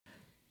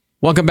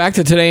Welcome back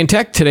to Today in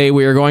Tech. Today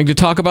we are going to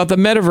talk about the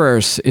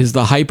metaverse. Is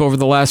the hype over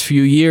the last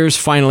few years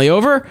finally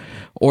over,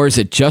 or is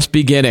it just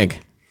beginning?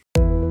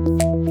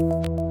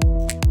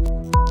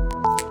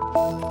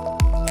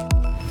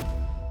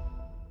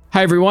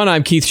 Hi, everyone.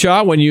 I'm Keith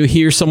Shaw. When you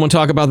hear someone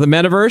talk about the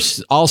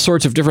metaverse, all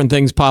sorts of different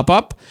things pop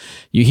up.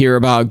 You hear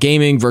about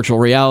gaming, virtual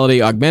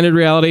reality, augmented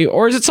reality,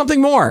 or is it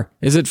something more?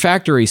 Is it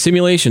factory,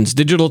 simulations,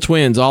 digital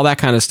twins, all that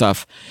kind of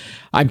stuff?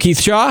 I'm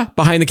Keith Shaw.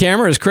 Behind the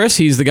camera is Chris.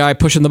 He's the guy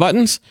pushing the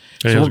buttons.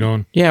 Hey, how's it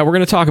going? Yeah, we're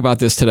going to talk about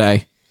this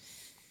today.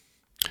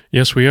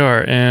 Yes, we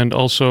are. And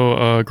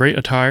also great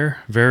attire.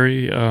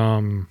 Very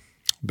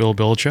Bill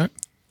Belichick.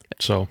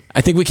 So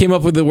I think we came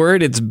up with the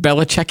word. It's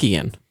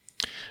Belichickian.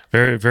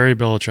 very, very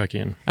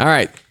Belichickian. All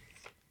right.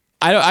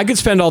 I could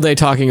spend all day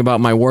talking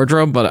about my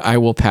wardrobe, but I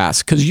will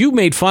pass because you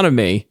made fun of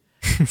me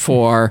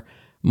for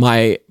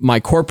my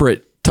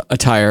corporate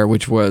attire,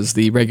 which was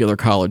the regular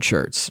collared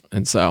shirts.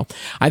 And so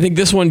I think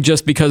this one,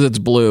 just because it's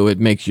blue, it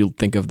makes you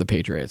think of the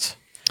Patriots.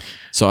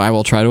 So I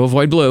will try to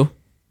avoid blue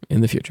in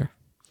the future.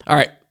 All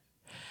right.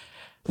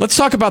 Let's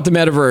talk about the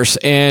metaverse.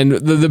 And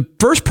the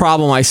first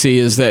problem I see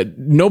is that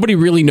nobody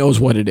really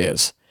knows what it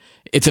is.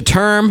 It's a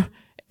term,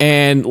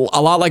 and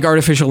a lot like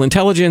artificial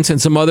intelligence and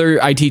some other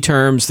IT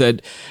terms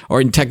that, or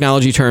in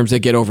technology terms that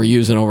get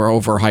overused and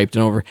overhyped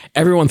and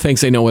everyone thinks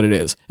they know what it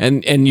is.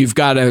 And you've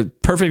got a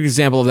perfect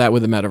example of that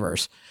with the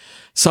metaverse.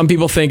 Some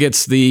people think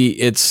it's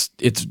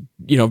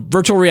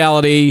virtual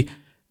reality,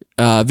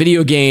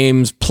 video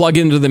games, plug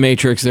into the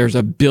Matrix. There's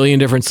a billion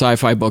different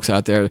sci-fi books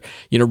out there.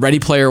 Ready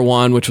Player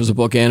One, which was a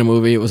book and a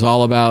movie. It was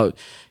all about,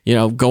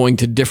 going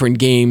to different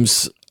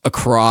games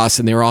across,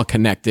 and they were all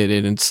connected.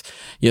 And it's,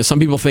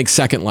 some people think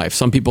Second Life.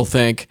 Some people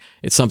think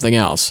it's something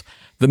else.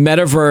 The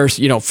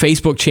metaverse,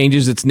 Facebook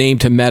changes its name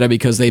to Meta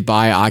because they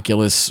buy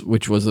Oculus,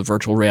 which was the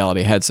virtual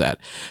reality headset.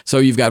 So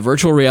you've got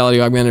virtual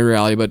reality, augmented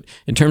reality, but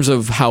in terms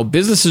of how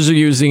businesses are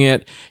using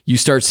it, you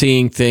start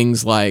seeing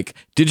things like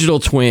digital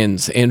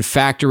twins and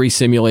factory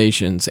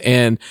simulations.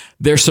 And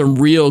there's some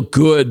real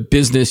good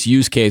business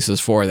use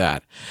cases for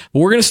that. But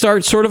we're going to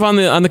start sort of on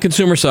the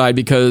consumer side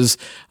because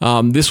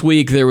this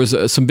week there was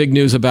some big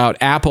news about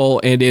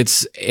Apple and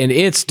its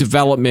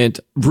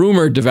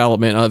rumored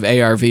development of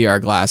AR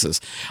VR glasses.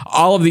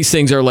 All of these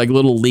things are like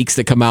little leaks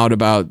that come out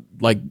about,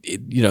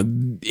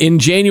 in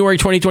January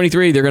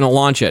 2023, they're going to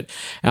launch it.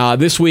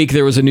 This week,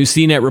 there was a new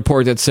CNET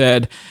report that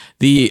said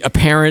the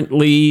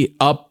apparently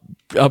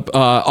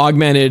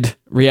augmented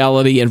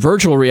reality and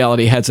virtual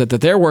reality headset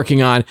that they're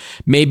working on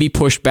may be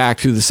pushed back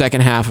to the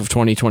second half of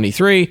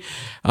 2023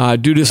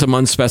 due to some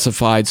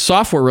unspecified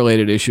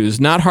software-related issues,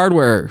 not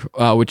hardware,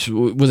 which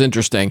was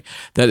interesting,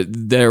 that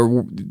they're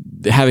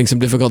having some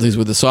difficulties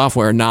with the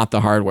software, not the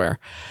hardware.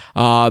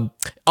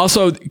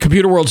 Also,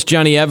 Computer World's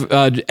Johnny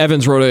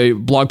Evans wrote a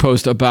blog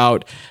post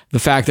about the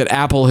fact that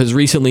Apple has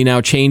recently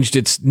now changed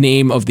its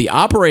name of the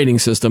operating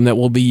system that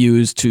will be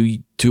used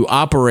to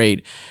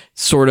operate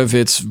sort of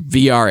its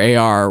VR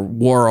AR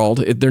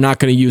world. They're not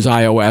going to use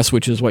iOS,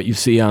 which is what you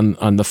see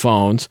on the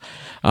phones.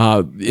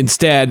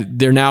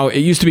 Instead, it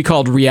used to be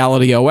called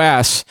Reality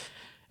OS,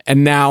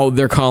 and now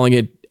they're calling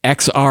it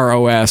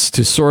XROS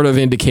to sort of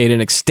indicate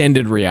an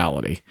extended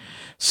reality.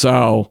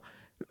 So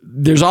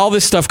there's all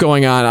this stuff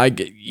going on. I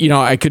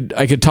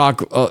could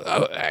talk.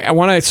 I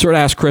want to sort of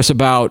ask Chris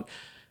about,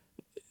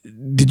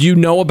 did you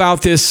know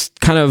about this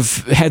kind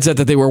of headset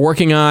that they were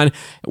working on?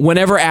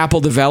 Whenever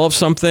Apple develops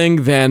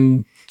something,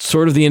 then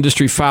sort of the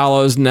industry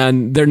follows, and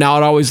then they're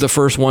not always the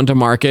first one to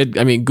market.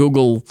 I mean,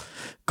 Google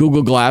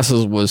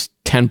Glasses was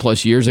 10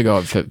 plus years ago,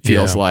 it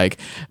feels like.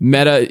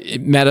 Meta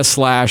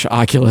 /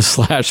 Oculus /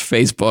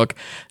 Facebook,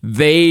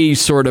 they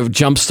sort of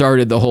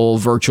jump-started the whole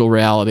virtual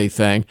reality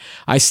thing.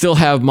 I still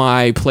have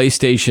my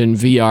PlayStation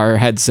VR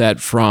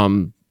headset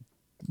from,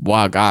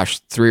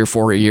 3 or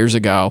 4 years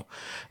ago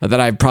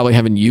that I probably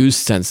haven't used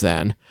since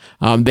then.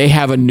 They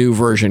have a new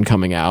version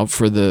coming out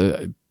for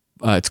the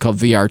it's called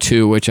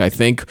VR2, which I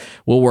think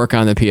will work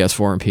on the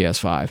PS4 and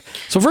PS5.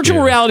 So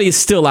virtual reality is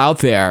still out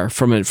there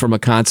from a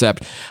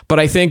concept,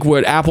 but I think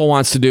what Apple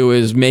wants to do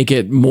is make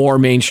it more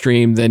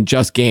mainstream than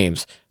just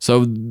games.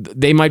 So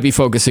they might be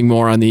focusing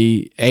more on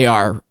the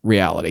AR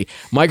reality.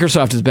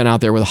 Microsoft has been out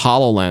there with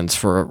HoloLens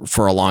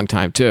for a long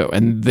time too,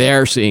 and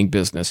they're seeing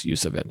business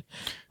use of it.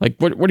 Like,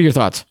 what are your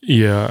thoughts?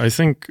 Yeah, I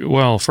think,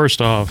 well,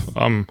 first off,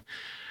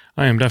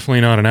 I am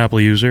definitely not an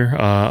Apple user.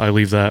 I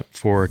leave that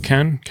for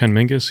Ken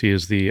Mingus. He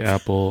is the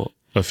Apple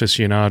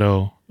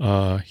aficionado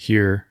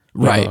here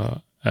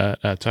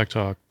at Tech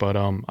Talk. But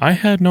I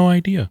had no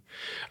idea.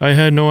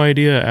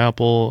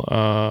 Apple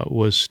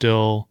was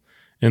still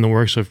in the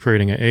works of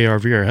creating an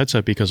AR/VR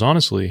headset because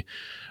honestly,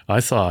 I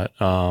thought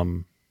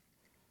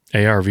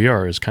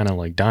AR/VR is kind of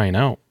like dying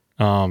out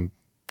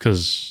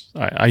because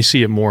I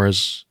see it more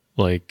as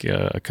like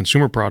a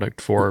consumer product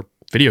for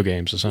video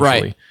games, essentially.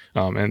 Right.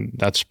 And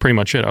that's pretty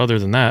much it. Other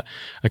than that,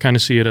 I kind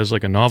of see it as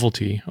like a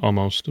novelty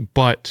almost.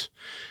 But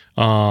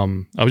I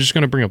was just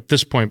going to bring up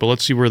this point, but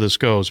let's see where this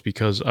goes,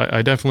 because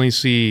I definitely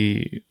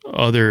see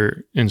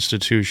other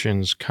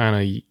institutions kind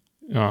of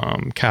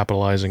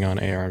capitalizing on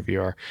AR and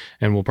VR,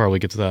 and we'll probably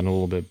get to that in a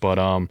little bit. But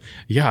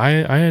yeah,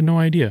 I had no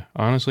idea.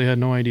 Honestly, I had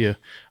no idea.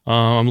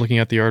 I'm looking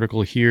at the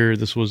article here.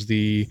 This was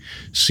the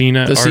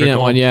CNET article. CNET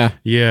one, yeah.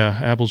 Yeah,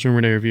 Apple's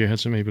rumored AR VR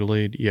headset may be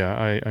delayed.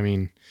 Yeah, I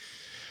mean,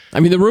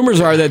 the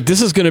rumors are that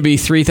this is going to be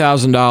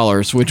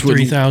 $3,000, which would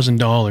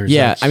 $3,000.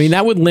 Yeah, I mean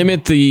that would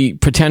limit the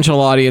potential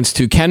audience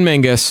to Ken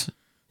Mingus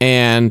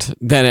and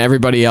then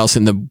everybody else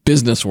in the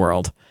business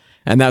world,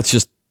 and that's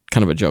just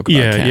kind of a joke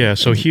about Ken. Yeah.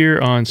 So here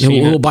on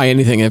CNET, we'll buy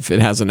anything if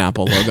it has an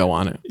Apple logo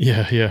on it.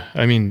 Yeah.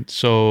 I mean,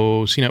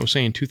 so CNET was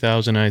saying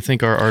 2,000. I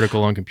think our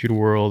article on Computer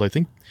World, I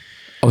think.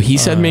 Oh, he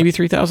said maybe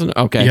 3,000.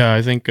 Okay. Yeah,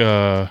 I think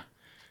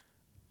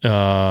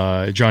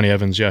Johnny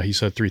Evans. Yeah, he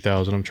said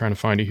 3,000. I'm trying to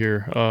find it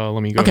here.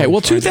 Let me go. Okay.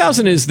 Well,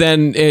 2,000 is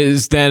then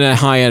a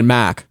high end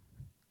Mac.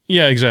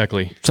 Yeah,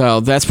 exactly. So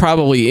that's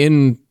probably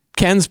in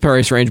Ken's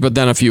price range, but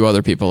then a few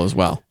other people as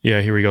well.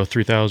 Yeah, here we go.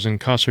 3,000.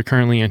 Costs are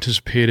currently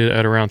anticipated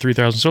at around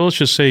 3,000. So let's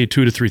just say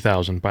 2,000 to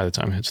 3,000 by the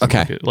time it hits the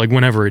market. Like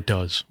whenever it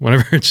does,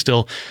 whenever it's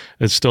still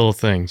a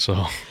thing.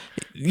 So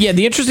yeah,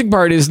 the interesting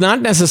part is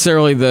not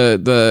necessarily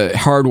the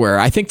hardware.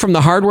 I think from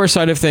the hardware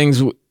side of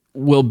things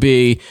will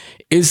be,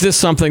 is this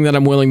something that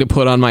I'm willing to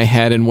put on my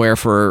head and wear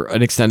for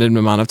an extended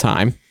amount of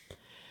time?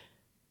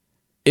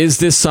 Is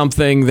this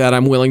something that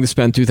I'm willing to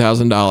spend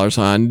 $2,000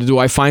 on? Do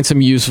I find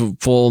some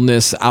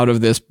usefulness out of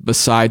this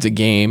besides a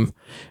game?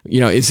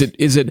 Is it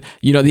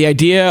the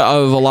idea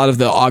of a lot of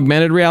the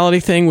augmented reality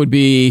thing would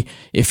be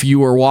if you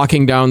were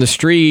walking down the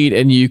street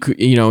and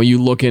you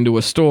look into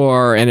a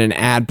store and an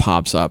ad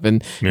pops up,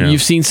 and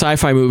you've seen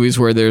sci-fi movies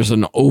where there's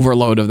an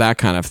overload of that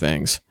kind of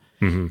things.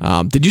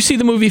 Mm-hmm. Did you see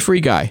the movie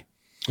Free Guy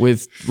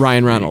with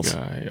Ryan Reynolds?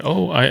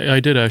 Oh,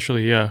 I did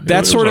actually, yeah.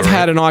 That sort of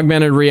had an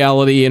augmented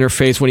reality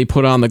interface. When he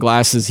put on the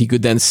glasses, he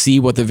could then see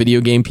what the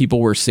video game people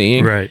were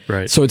seeing.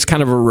 Right. So it's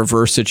kind of a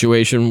reverse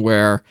situation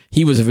where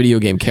he was a video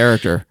game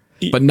character,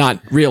 but not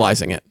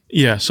realizing it.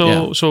 Yeah.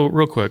 So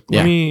real quick,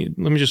 let me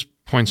just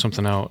point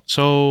something out.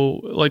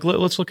 So like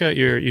let's look at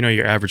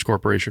your average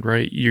corporation,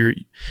 right?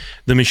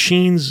 The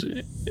machines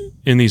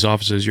in these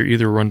offices, you're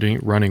either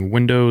running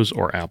Windows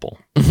or Apple.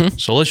 Mm-hmm.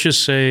 So let's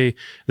just say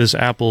this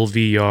Apple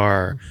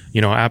VR,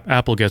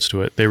 Apple gets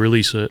to it, they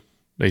release it,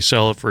 they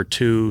sell it for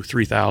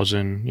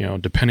 $2,000-$3,000,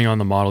 depending on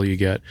the model you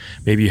get.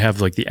 Maybe you have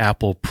like the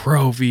Apple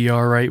Pro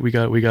VR, right? We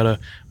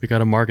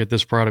gotta market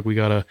this product. We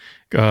gotta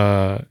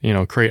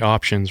create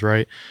options,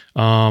 right?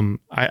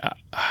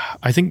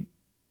 I think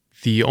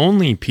the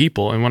only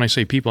people, and when I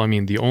say people, I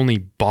mean the only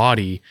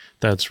body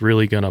that's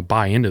really going to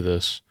buy into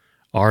this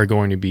are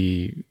going to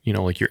be,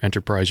 like your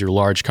enterprise, your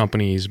large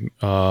companies,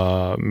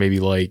 maybe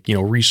like,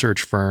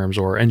 research firms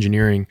or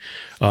engineering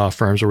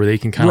firms, where they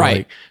can kind of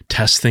like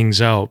test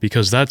things out,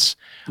 because that's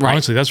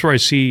honestly, that's where I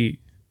see,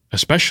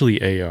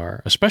 especially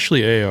AR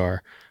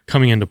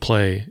coming into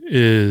play,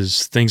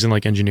 is things in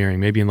like engineering,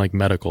 maybe in like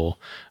medical.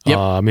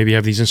 Maybe you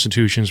have these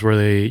institutions where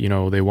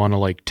they want to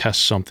like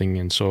test something,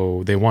 and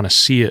so they want to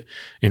see it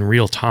in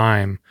real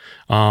time.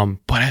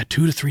 But at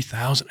 $2,000 to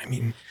 $3,000, I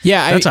mean,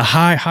 that's a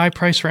high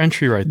price for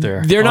entry right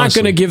there. They're not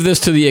going to give this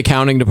to the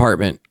accounting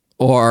department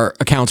or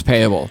accounts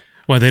payable.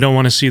 Well, they don't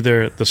want to see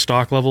the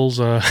stock levels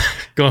go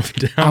up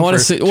and down. I want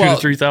to see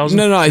 $2,000 to $3,000.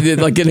 No, I did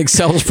like an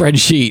Excel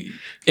spreadsheet,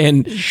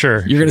 and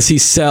you're going to see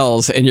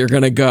cells, and you're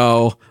going to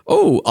go,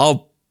 oh,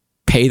 I'll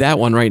pay that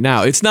one right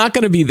now. It's not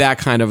going to be that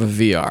kind of a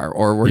VR,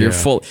 or where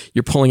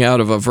you're pulling out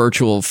of a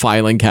virtual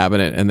filing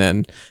cabinet and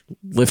then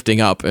lifting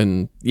up,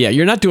 and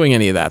you're not doing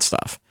any of that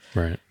stuff.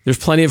 Right. There's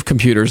plenty of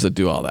computers that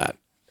do all that.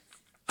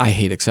 I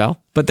hate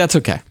Excel, but that's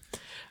okay.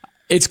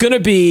 It's going to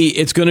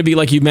be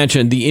like you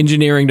mentioned, the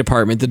engineering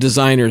department, the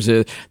designers,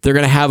 they're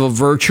going to have a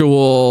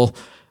virtual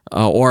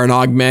or an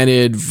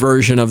augmented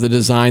version of the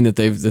design that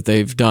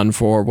they've done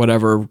for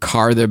whatever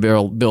car they're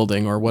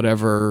building or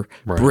whatever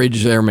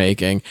bridge they're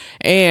making.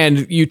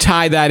 And you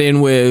tie that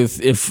in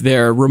with, if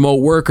they're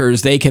remote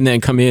workers, they can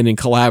then come in and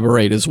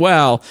collaborate as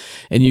well.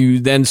 And you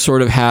then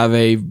sort of have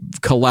a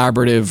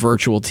collaborative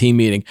virtual team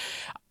meeting.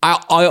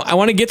 I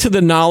want to get to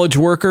the knowledge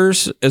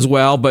workers as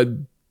well, but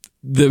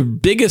the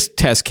biggest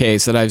test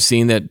case that I've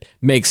seen that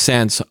makes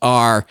sense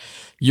are,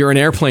 you're an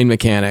airplane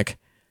mechanic,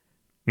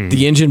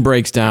 the engine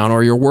breaks down,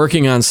 or you're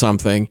working on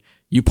something,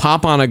 you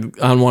pop on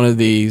one of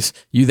these,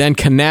 you then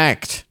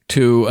connect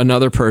to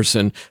another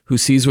person who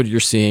sees what you're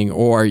seeing,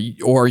 or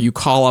you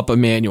call up a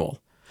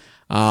manual.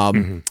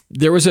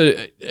 There was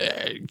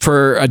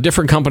for a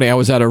different company, I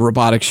was at a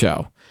robotics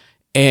show,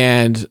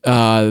 and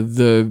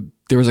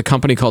there was a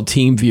company called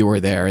TeamViewer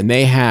there, and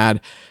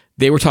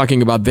they were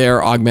talking about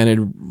their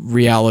augmented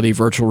reality,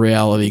 virtual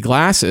reality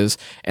glasses.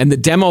 And the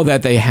demo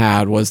that they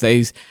had was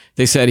they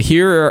said,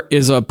 here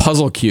is a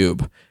puzzle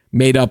cube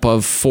made up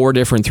of 4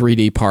 different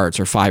 3D parts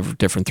or 5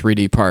 different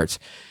 3D parts.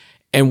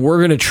 And we're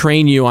going to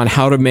train you on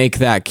how to make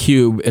that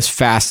cube as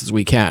fast as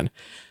we can.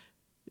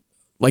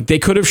 Like, they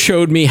could have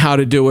showed me how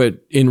to do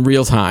it in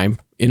real time,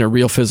 in a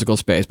real physical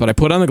space, but I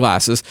put on the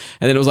glasses,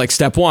 and then it was like,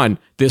 step 1,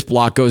 this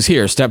block goes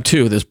here. Step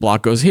 2, this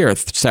block goes here.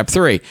 Step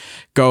 3,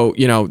 go,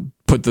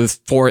 put the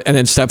 4 and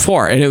then step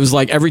 4. And it was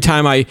like every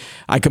time I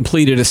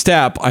completed a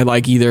step, I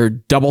like either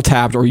double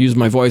tapped or used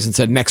my voice and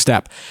said next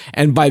step.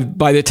 And by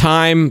the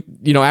time,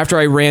 after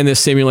I ran this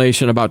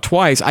simulation about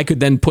twice, I could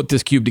then put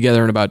this cube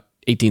together in about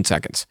 18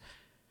 seconds.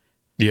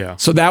 Yeah.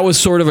 So that was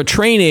sort of a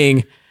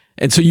training.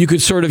 And so you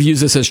could sort of use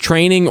this as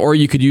training, or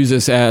you could use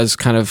this as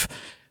kind of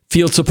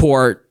field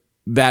support,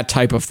 that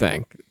type of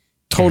thing.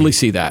 Totally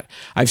see that.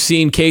 I've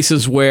seen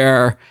cases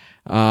where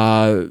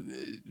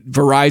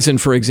Verizon,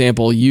 for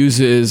example,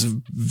 uses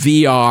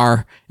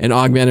VR and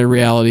augmented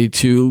reality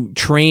to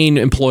train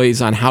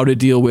employees on how to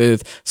deal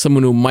with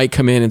someone who might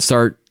come in and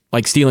start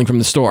like stealing from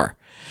the store.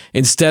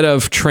 Instead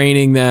of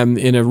training them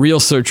in a real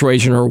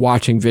situation or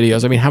watching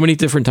videos. I mean, how many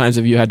different times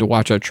have you had to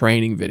watch a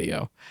training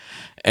video?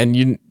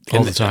 And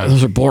all the time.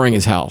 Those are boring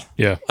as hell.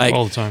 Yeah, like,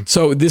 all the time.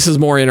 So this is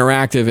more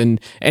interactive,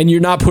 and you're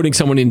not putting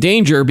someone in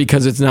danger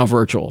because it's now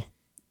virtual.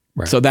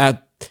 Right. So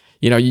that,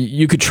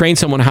 you could train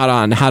someone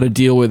on how to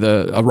deal with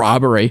a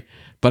robbery,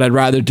 but I'd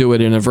rather do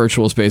it in a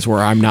virtual space where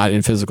I'm not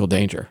in physical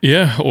danger.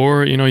 Yeah,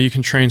 or you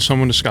can train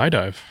someone to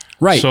skydive.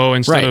 Right. So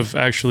instead of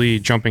actually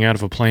jumping out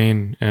of a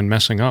plane and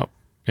messing up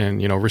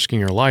and risking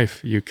your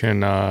life, you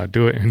can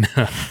do it in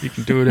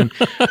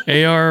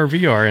AR or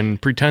VR and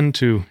pretend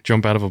to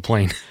jump out of a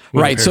plane.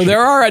 Right. So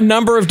there are a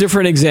number of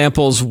different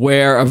examples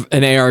where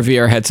an AR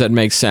VR headset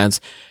makes sense.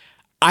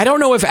 I don't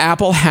know if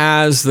Apple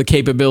has the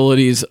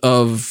capabilities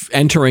of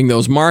entering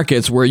those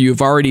markets where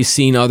you've already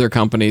seen other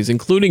companies,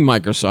 including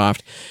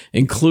Microsoft,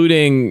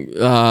 including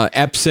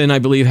Epson, I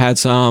believe, had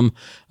some.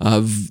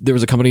 There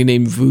was a company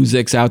named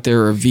Vuzix out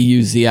there, or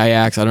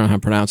Vuzix. I don't know how to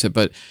pronounce it,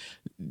 but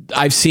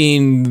I've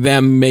seen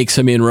them make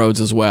some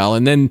inroads as well.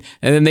 And then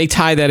they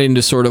tie that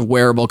into sort of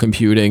wearable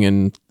computing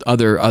and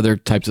other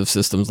types of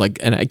systems.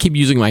 And I keep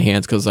using my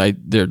hands because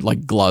they're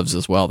like gloves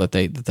as well that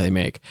they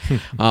make.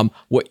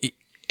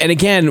 And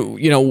again,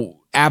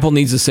 Apple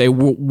needs to say,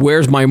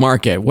 where's my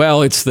market?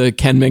 Well, it's the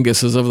Ken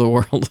Minguses of the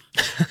world.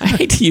 I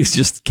hate to use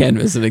just Ken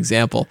as an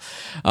example.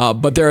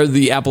 But there are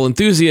the Apple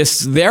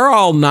enthusiasts. They're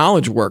all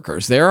knowledge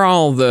workers. They're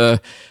all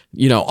the,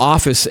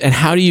 office. And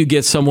how do you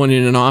get someone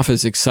in an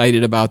office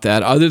excited about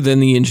that other than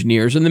the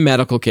engineers and the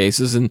medical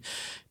cases?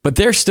 But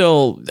they're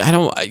still,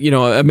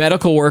 a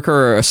medical worker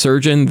or a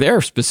surgeon,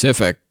 they're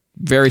specific,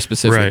 very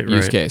specific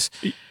use case.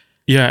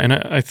 Yeah, and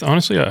I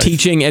honestly,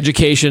 teaching,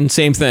 education,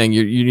 same thing.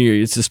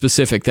 It's a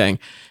specific thing.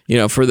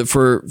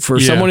 For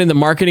someone in the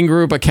marketing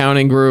group,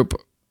 accounting group,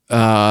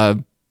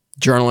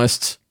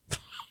 journalists,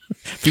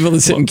 people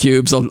that sit in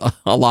cubes a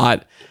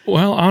lot.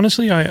 Well,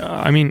 honestly,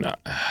 I mean,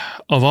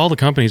 of all the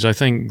companies, I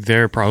think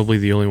they're probably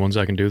the only ones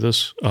that can do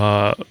this.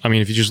 I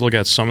mean, if you just look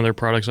at some of their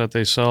products that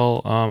they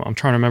sell, I'm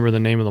trying to remember the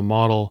name of the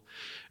model.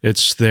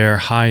 It's their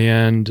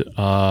high-end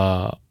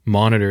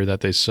monitor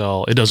that they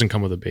sell. It doesn't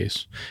come with a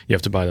base. You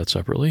have to buy that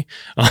separately.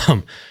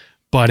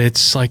 But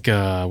it's like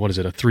a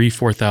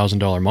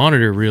 $3,000-$4,000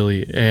 monitor,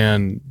 really,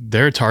 and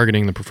they're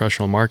targeting the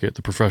professional market,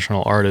 the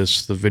professional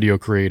artists, the video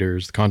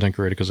creators, the content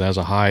creator, because it has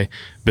a high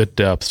bit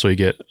depth, so you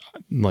get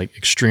like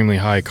extremely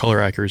high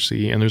color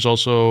accuracy. And there's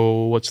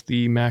also, what's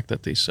the Mac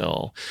that they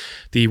sell?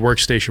 The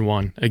Workstation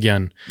One,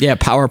 again. Yeah,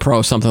 Power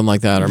Pro, something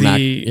like that, or Mac.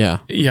 Yeah.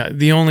 Yeah,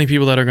 the only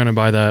people that are going to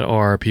buy that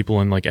are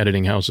people in like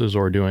editing houses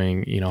or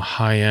doing,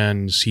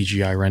 high-end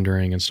CGI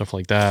rendering and stuff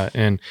like that.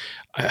 And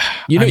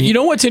you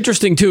know what's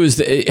interesting too is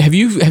have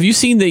you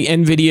seen the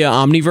NVIDIA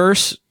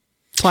Omniverse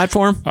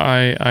platform?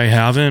 I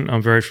haven't.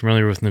 I'm very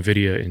familiar with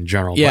NVIDIA in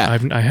general. Yeah,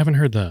 but I haven't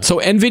heard that. So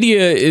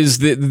NVIDIA is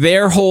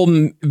their whole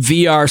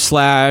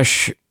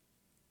VR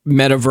 /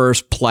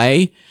 metaverse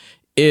play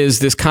is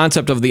this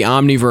concept of the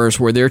Omniverse,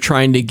 where they're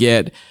trying to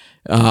get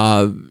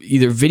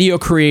either video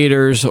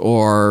creators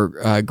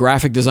or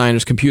graphic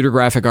designers, computer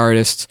graphic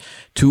artists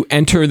to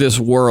enter this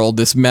world,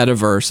 this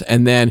metaverse,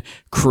 and then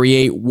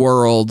create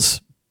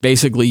worlds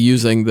basically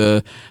using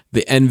the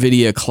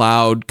NVIDIA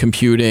cloud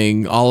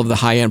computing, all of the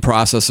high-end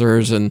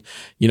processors and,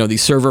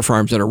 these server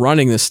farms that are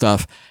running this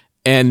stuff,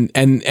 and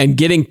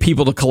getting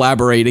people to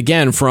collaborate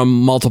again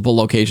from multiple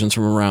locations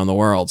from around the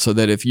world. So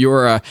that if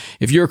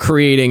you're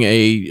creating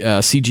a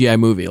CGI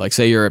movie, like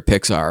say you're at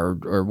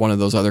Pixar or one of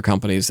those other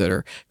companies that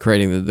are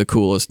creating the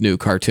coolest new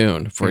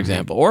cartoon, for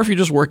example, or if you're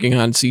just working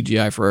on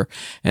CGI for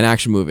an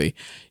action movie,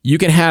 you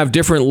can have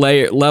different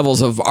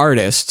levels of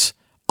artists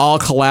all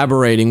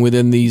collaborating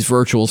within these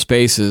virtual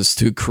spaces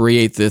to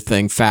create the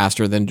thing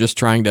faster than just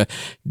trying to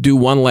do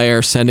one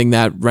layer, sending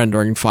that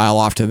rendering file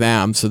off to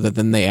them so that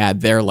then they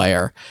add their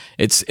layer.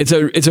 It's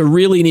a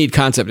really neat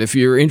concept. If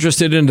you're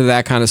interested into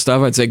that kind of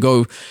stuff, I'd say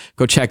go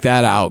check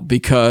that out,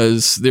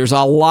 because there's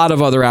a lot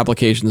of other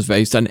applications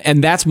based on,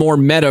 and that's more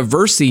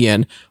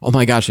metaversian. Oh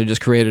my gosh, I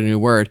just created a new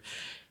word.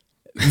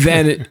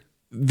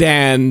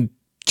 Than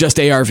just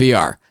AR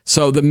VR.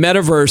 So the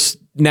metaverse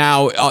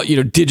now,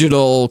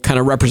 digital kind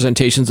of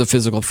representations of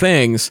physical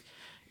things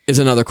is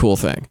another cool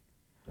thing.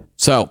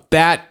 So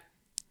that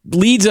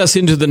leads us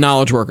into the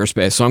knowledge worker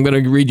space. So I'm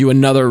going to read you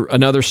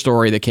another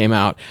story that came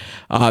out.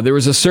 There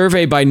was a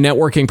survey by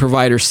networking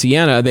provider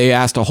Ciena. They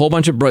asked a whole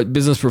bunch of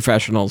business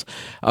professionals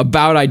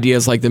about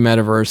ideas like the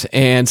metaverse,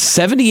 and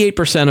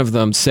 78% of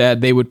them said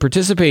they would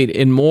participate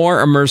in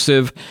more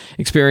immersive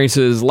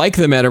experiences like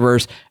the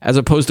metaverse as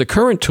opposed to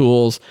current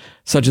tools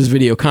such as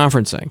video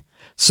conferencing.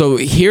 So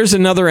here's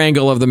another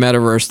angle of the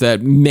metaverse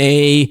that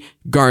may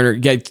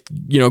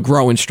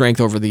grow in strength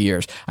over the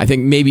years. I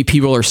think maybe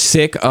people are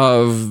sick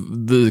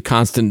of the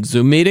constant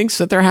Zoom meetings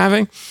that they're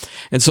having.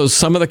 And so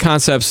some of the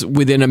concepts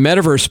within a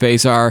metaverse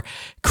space are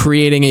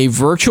creating a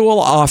virtual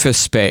office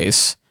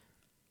space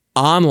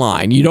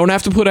online. You don't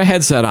have to put a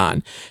headset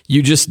on.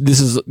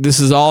 this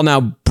is all now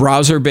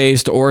browser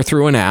based or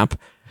through an app.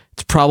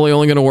 It's probably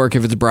only going to work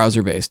if it's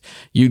browser based.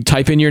 You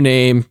type in your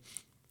name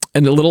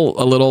and a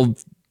little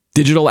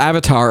digital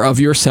avatar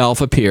of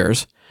yourself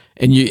appears,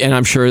 and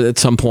I'm sure at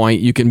some point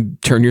you can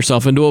turn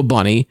yourself into a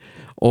bunny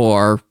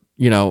or,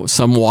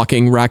 some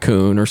walking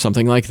raccoon or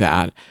something like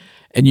that.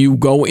 And you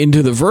go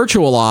into the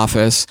virtual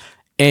office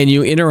and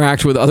you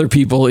interact with other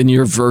people in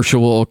your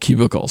virtual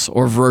cubicles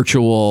or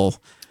virtual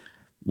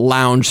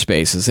lounge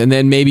spaces. And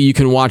then maybe you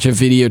can watch a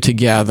video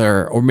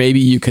together, or maybe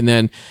you can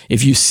then,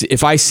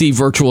 if I see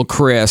virtual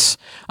Chris,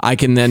 I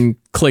can then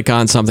click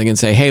on something and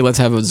say, hey, let's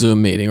have a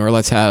Zoom meeting, or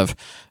let's have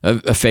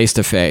a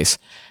face-to-face.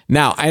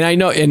 Now, and I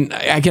know, and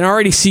I can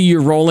already see you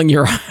rolling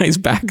your eyes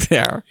back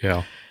there.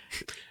 Yeah.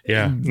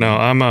 Yeah. No,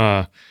 I'm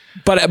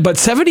But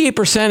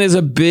 78% is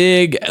a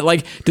big,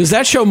 does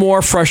that show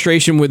more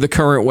frustration with the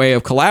current way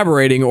of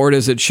collaborating, or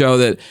does it show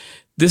that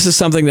this is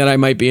something that I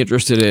might be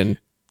interested in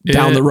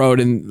down the road?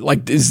 And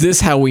is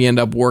this how we end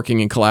up working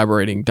and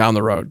collaborating down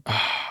the road?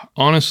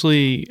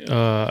 Honestly,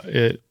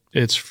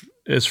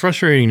 it's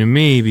frustrating to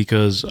me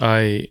because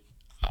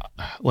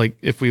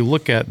if we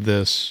look at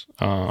this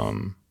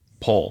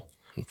poll,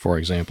 for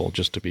example,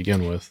 just to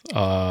begin with,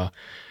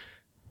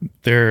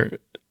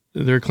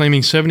 they're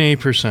claiming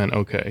 78%.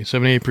 Okay,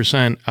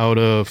 78% out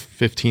of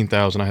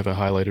 15,000. I have it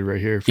highlighted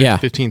right here. Yeah,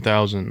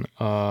 15,000.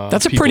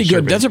 That's a pretty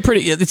good. That's a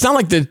pretty. It's not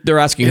like they're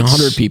asking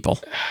 100 people.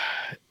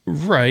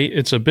 Right.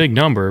 It's a big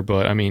number,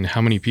 but I mean,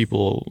 how many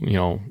people,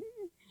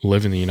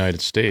 live in the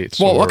United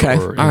States or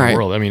in the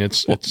world? I mean,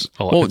 it's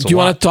a lot. Well, do you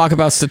want to talk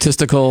about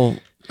statistical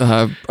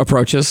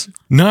approaches?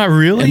 Not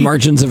really. And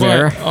margins of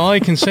error? All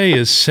I can say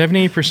is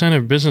 78%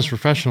 of business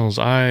professionals,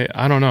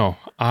 I don't know.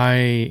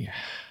 I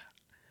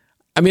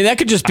mean, that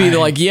could just be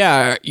really?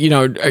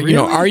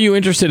 Are you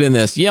interested in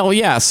this? Yeah, well,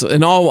 yes.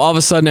 And all of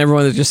a sudden,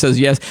 everyone that just says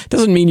yes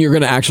doesn't mean you're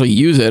going to actually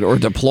use it or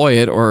deploy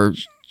it or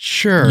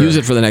use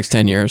it for the next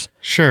 10 years.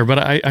 Sure, but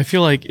I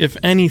feel like if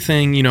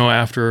anything,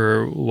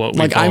 after what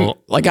we call...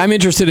 I'm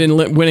interested in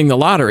winning the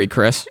lottery,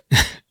 Chris.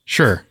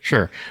 Sure.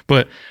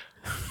 But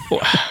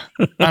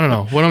I don't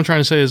know. What I'm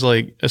trying to say is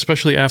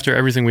especially after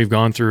everything we've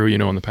gone through,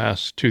 in the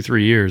past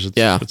 2-3 years,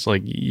 it's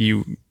like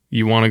you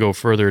want to go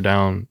further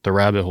down the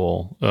rabbit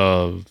hole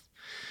of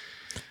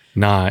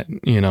not,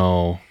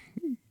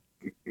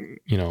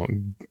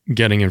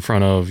 getting in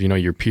front of,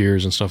 your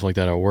peers and stuff like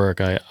that at work.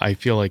 I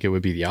feel like it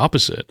would be the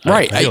opposite.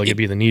 Right. I feel like it'd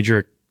be the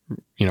knee-jerk,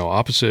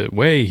 opposite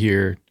way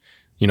here.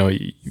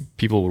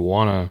 People would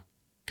want to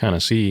kind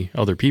of see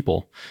other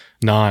people,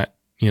 not,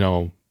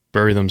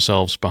 bury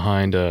themselves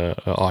behind a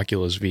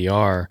Oculus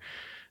VR,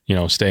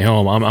 stay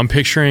home. I'm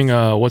picturing,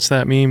 what's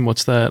that meme?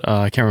 What's that?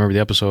 I can't remember the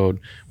episode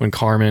when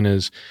Carmen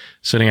is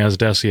sitting at his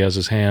desk. He has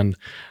his hand.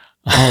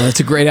 Oh, that's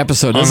a great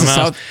episode. This is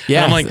South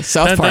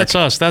Park.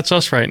 That's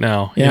us right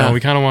now. Yeah. We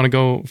kind of want to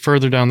go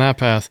further down that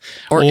path.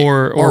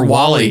 Or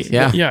WALL-E.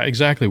 Yeah,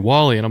 exactly.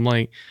 WALL-E. And I'm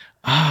like,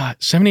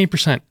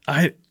 78%.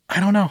 I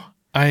don't know.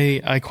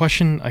 I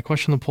question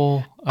the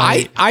poll.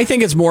 I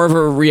think it's more of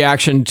a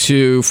reaction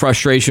to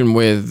frustration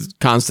with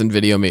constant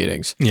video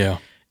meetings. Yeah.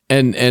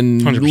 And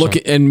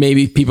 100%. and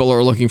maybe people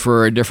are looking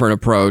for a different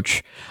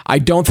approach. I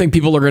don't think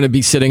people are going to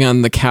be sitting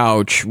on the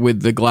couch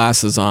with the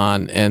glasses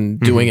on and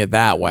doing it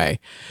that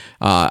way.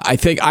 I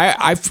think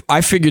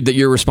I figured that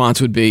your response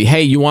would be,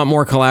 hey, you want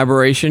more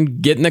collaboration?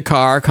 Get in the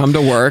car, come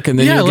to work, and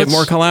then you'll get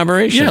more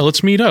collaboration. Yeah,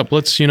 let's meet up.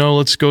 Let's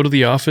go to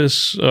the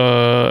office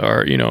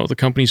the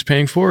company's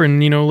paying for,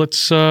 and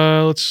let's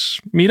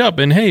meet up.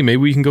 And hey, maybe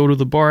we can go to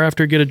the bar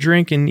after, get a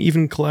drink, and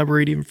even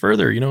collaborate even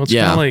further. It's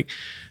kind of like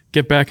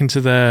get back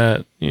into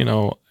that,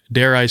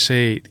 dare I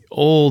say,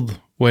 old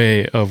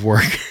way of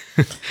work.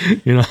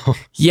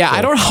 Yeah,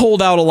 I don't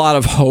hold out a lot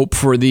of hope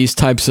for these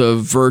types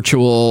of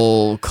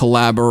virtual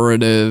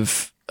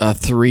collaborative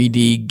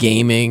 3D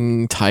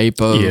gaming type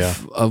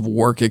of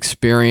work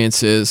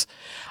experiences.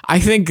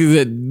 I think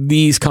that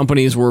these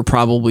companies were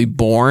probably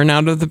born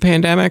out of the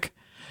pandemic.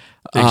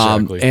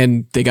 Exactly.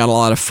 And they got a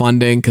lot of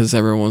funding because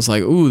everyone was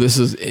like, ooh, this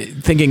is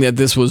thinking that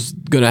this was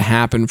going to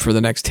happen for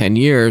the next 10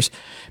 years.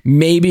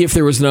 Maybe if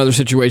there was another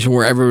situation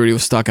where everybody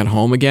was stuck at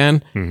home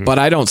again, but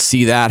I don't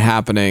see that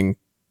happening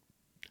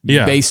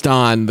based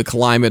on the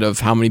climate of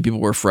how many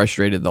people were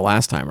frustrated the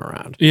last time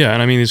around. Yeah.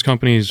 And I mean, these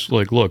companies,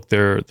 look,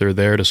 they're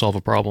there to solve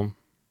a problem,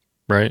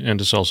 right? And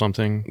to sell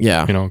something,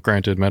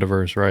 granted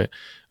metaverse, right?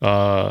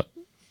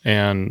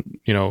 and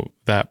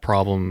that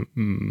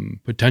problem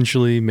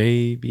potentially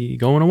may be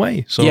going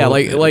away. So yeah,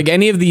 like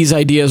any of these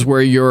ideas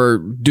where you're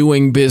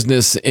doing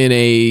business in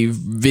a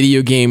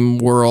video game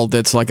world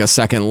that's like a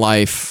Second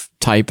Life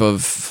type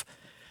of,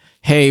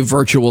 hey,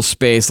 virtual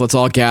space, let's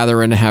all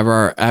gather and have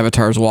our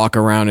avatars walk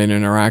around and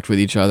interact with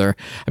each other.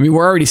 I mean,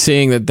 we're already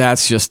seeing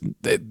that's just,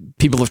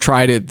 people have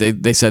tried it.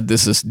 They said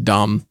this is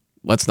dumb.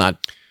 Let's not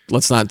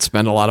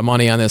spend a lot of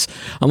money on this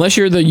unless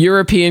you're the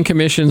European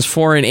Commission's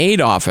Foreign Aid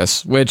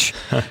Office, which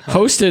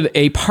hosted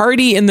a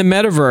party in the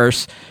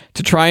metaverse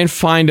to try and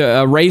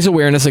raise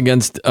awareness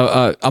against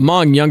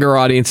among younger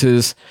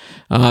audiences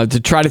to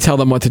try to tell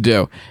them what to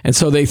do. And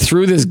so they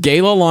threw this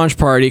gala launch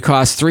party,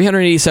 cost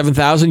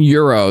 387,000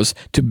 euros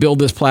to build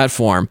this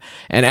platform.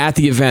 And at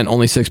the event,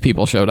 only 6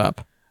 people showed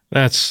up.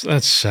 That's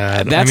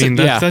sad.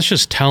 That's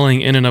just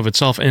telling in and of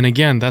itself. And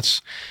again,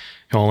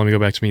 let me go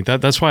back to me.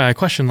 That's why I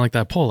question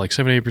that poll.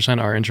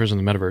 78% are interested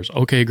in the metaverse.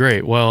 Okay,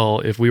 great. Well,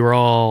 if we were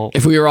all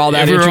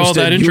that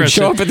interested, you would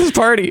show up at this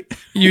party.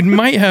 You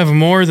might have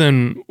more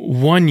than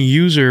one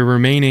user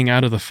remaining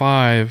out of the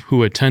 5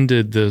 who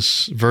attended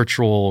this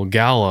virtual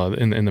gala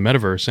in the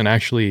metaverse. And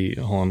actually,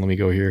 hold on, let me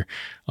go here.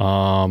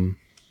 Let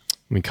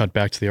me cut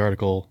back to the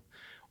article.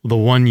 The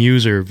one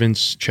user,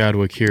 Vince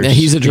Chadwick here. Yeah,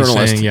 he's a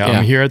journalist. Saying,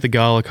 I'm here at the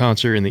gala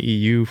concert in the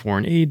EU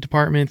Foreign Aid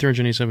Department,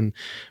 387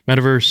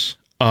 metaverse.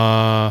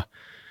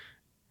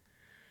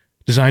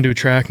 Designed to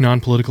attract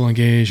non-political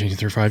engaged,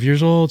 35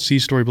 years old. See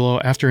story below.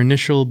 After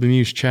initial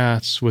bemused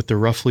chats with the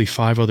roughly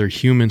 5 other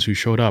humans who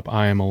showed up,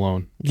 I am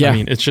alone. Yeah. I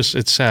mean, it's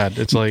sad.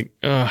 It's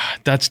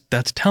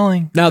that's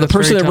telling. Now, the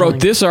person that telling.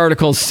 wrote this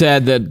article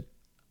said that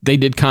they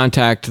did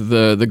contact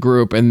the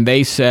group, and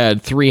they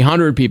said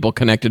 300 people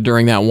connected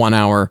during that 1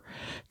 hour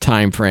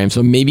time frame.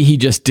 So maybe he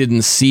just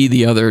didn't see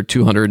the other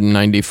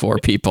 294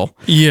 people.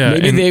 Yeah,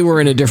 maybe they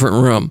were in a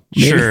different room.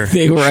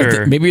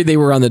 Maybe maybe they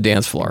were on the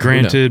dance floor.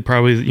 Granted,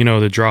 probably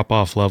the drop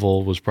off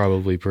level was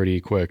probably pretty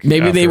quick.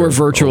 Maybe they were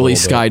virtually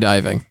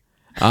skydiving.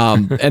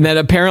 And then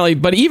apparently,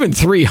 but even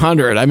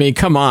 300. I mean,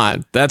 come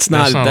on, that's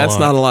not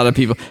a lot of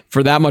people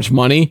for that much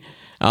money.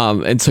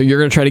 And so you're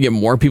going to try to get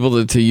more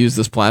people to use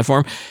this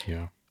platform.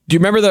 Yeah. Do you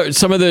remember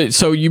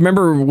so you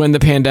remember when the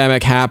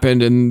pandemic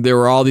happened and there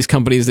were all these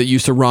companies that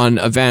used to run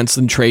events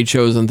and trade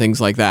shows and things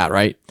like that,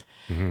 right?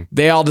 Mm-hmm.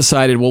 They all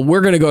decided, well,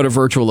 we're going to go to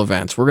virtual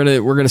events. We're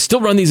going to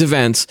still run these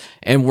events,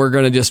 and we're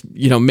going to just,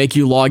 make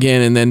you log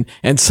in,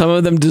 and some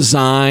of them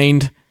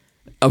designed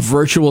a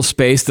virtual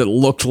space that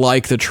looked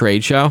like the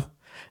trade show.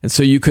 And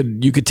so you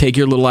could take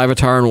your little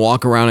avatar and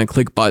walk around and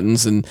click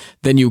buttons, and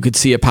then you could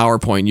see a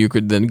PowerPoint. You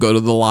could then go to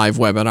the live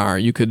webinar.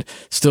 You could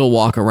still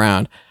walk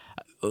around.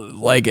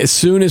 As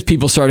soon as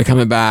people started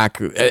coming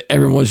back,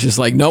 everyone was just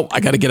like, nope,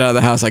 I got to get out of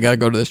the house. I got to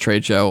go to this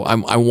trade show.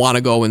 I want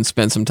to go and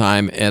spend some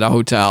time at a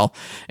hotel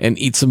and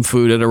eat some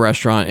food at a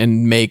restaurant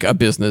and make a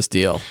business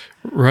deal.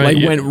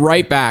 Right. Went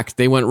right back.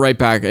 They went right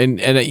back.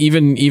 And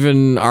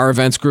even our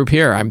events group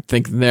here, I'm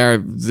thinking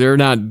they're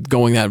not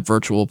going that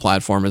virtual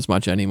platform as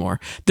much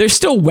anymore. There's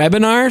still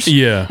webinars.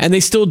 Yeah. And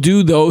they still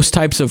do those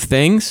types of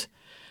things.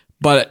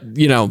 But,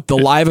 the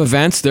live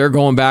events, they're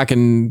going back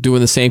and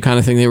doing the same kind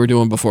of thing they were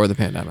doing before the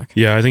pandemic.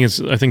 Yeah, I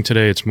think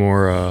today it's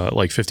more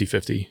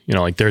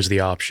 50-50. There's the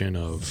option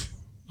of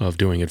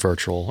doing it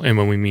virtual. And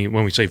when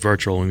we say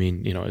virtual, we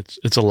mean,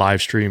 it's a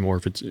live stream, or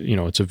if it's,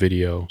 it's a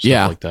video,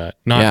 stuff like that.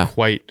 Not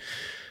quite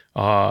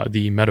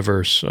the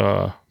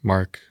metaverse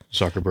Mark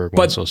Zuckerberg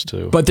wants us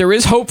to. But there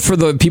is hope for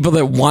the people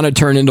that want to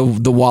turn into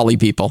the Wall-E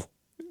people.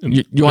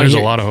 There's a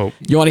lot of hope.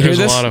 You want to hear this?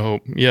 There's a lot of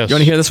hope. Yes. You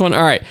want to hear this one?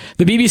 All right.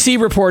 The BBC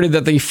reported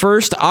that the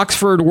first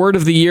Oxford Word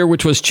of the Year,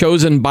 which was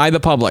chosen by the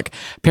public.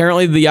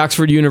 Apparently, the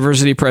Oxford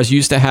University Press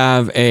used to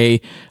have a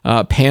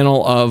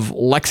panel of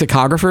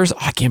lexicographers. Oh,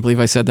 I can't believe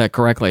I said that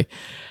correctly.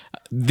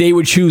 They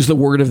would choose the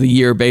word of the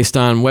year based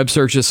on web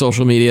searches,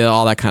 social media,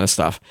 all that kind of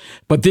stuff.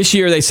 But this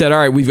year they said, all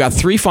right, we've got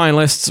 3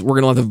 finalists.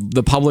 We're going to let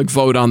the public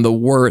vote on the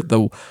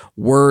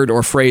word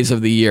or phrase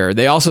of the year.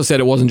 They also said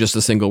it wasn't just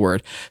a single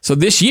word. So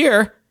this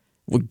year,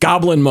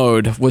 Goblin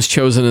mode was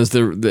chosen as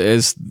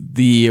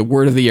the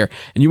word of the year.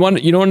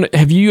 And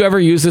have you ever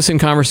used this in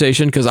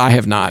conversation? Because I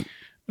have not.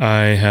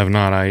 I have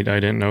not. I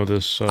didn't know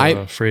this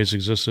phrase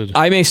existed.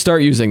 I may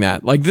start using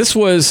that. This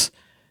was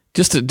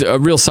just a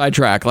real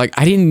sidetrack.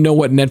 I didn't know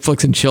what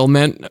Netflix and chill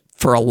meant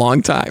for a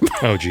long time.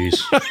 Oh,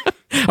 geez.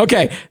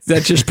 Okay,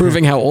 that's just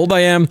proving how old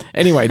I am.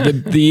 Anyway,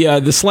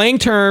 the slang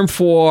term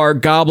for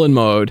goblin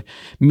mode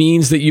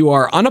means that you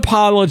are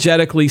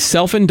unapologetically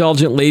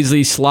self-indulgent,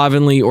 lazy,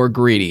 slovenly, or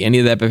greedy. Any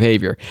of that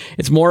behavior.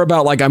 It's more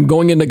about I'm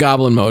going into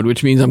goblin mode,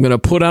 which means I'm going to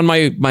put on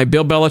my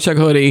Bill Belichick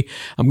hoodie.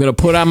 I'm going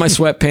to put on my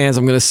sweatpants.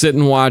 I'm going to sit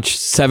and watch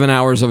 7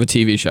 hours of a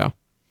TV show.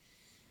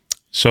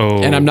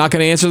 And I'm not going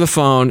to answer the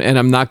phone, and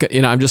I'm not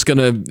going. I'm just going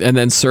to and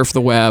then surf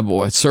the web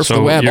or surf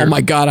the web. Oh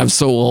my God, I'm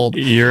so old.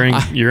 You're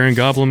in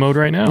goblin mode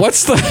right now.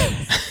 What's the?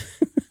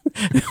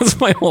 That's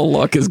my whole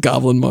look is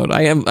goblin mode.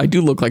 I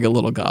do look like a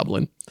little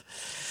goblin.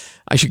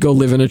 I should go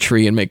live in a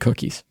tree and make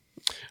cookies.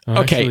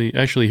 Okay.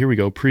 Actually, here we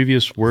go.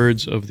 Previous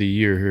words of the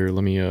year. Here,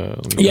 let me.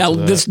 Yeah,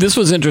 this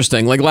was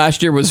interesting.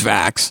 Last year was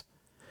vax.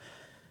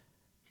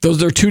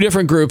 Those are two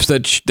different groups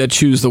that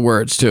choose the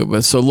words too.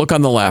 But so look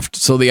on the left.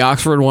 So the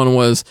Oxford one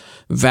was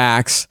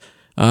vax.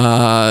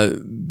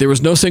 There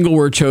was no single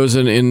word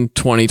chosen in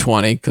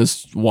 2020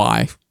 because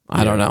why?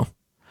 I don't know.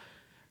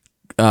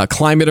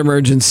 Climate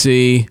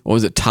emergency. What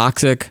was it?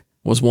 Toxic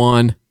was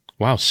one.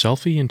 Wow,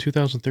 selfie in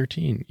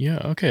 2013. Yeah,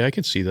 okay, I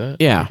could see that.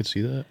 Yeah. I could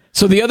see that.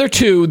 So the other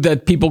two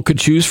that people could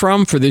choose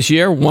from for this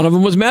year, one of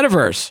them was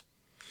metaverse.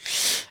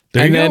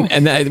 There you go.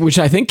 And that, which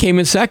I think came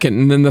in second.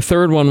 And then the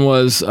third one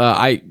was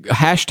I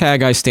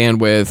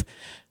stand with,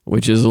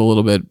 which is a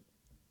little bit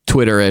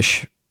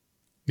Twitter-ish.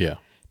 Yeah.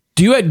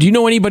 Do you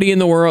know anybody in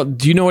the world?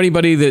 Do you know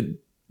anybody that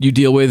you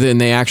deal with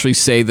and they actually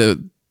say the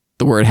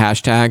word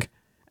hashtag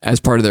as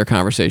part of their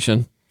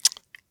conversation?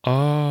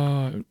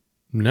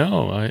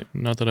 No,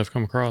 not that I've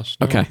come across.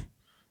 No. Okay.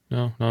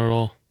 No, not at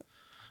all.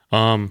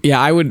 Yeah,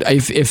 I would,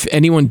 if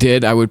anyone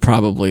did, I would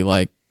probably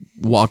like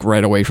walk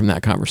right away from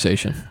that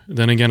conversation.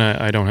 Then again,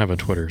 I don't have a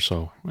Twitter,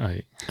 so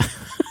I.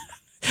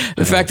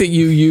 The fact that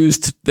you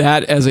used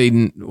that as I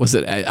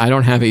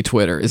don't have a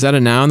Twitter. Is that a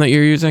noun that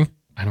you're using?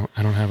 I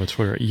don't have a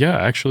Twitter. Yeah,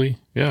 actually,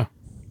 yeah.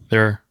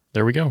 There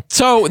we go.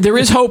 So there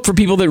is hope for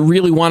people that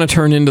really want to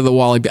turn into the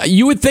Wall-E.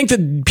 You would think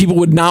that people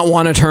would not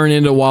want to turn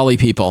into Wall-E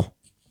people,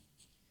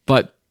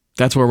 but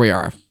that's where we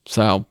are.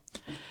 So,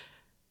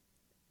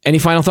 any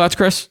final thoughts,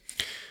 Chris?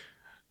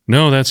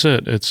 No, that's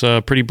it. It's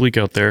pretty bleak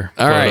out there.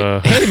 All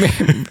right.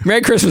 Hey,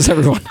 Merry Christmas,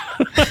 everyone.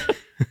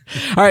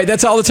 All right,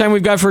 that's all the time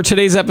we've got for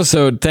today's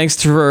episode. Thanks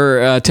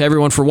to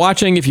everyone for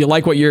watching. If you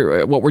like what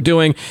we're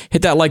doing,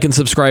 hit that like and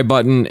subscribe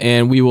button,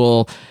 and we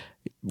will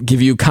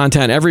give you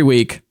content every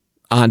week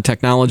on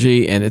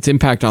technology and its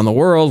impact on the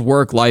world,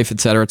 work, life, et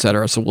cetera, et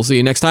cetera. So we'll see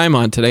you next time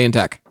on Today in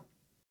Tech.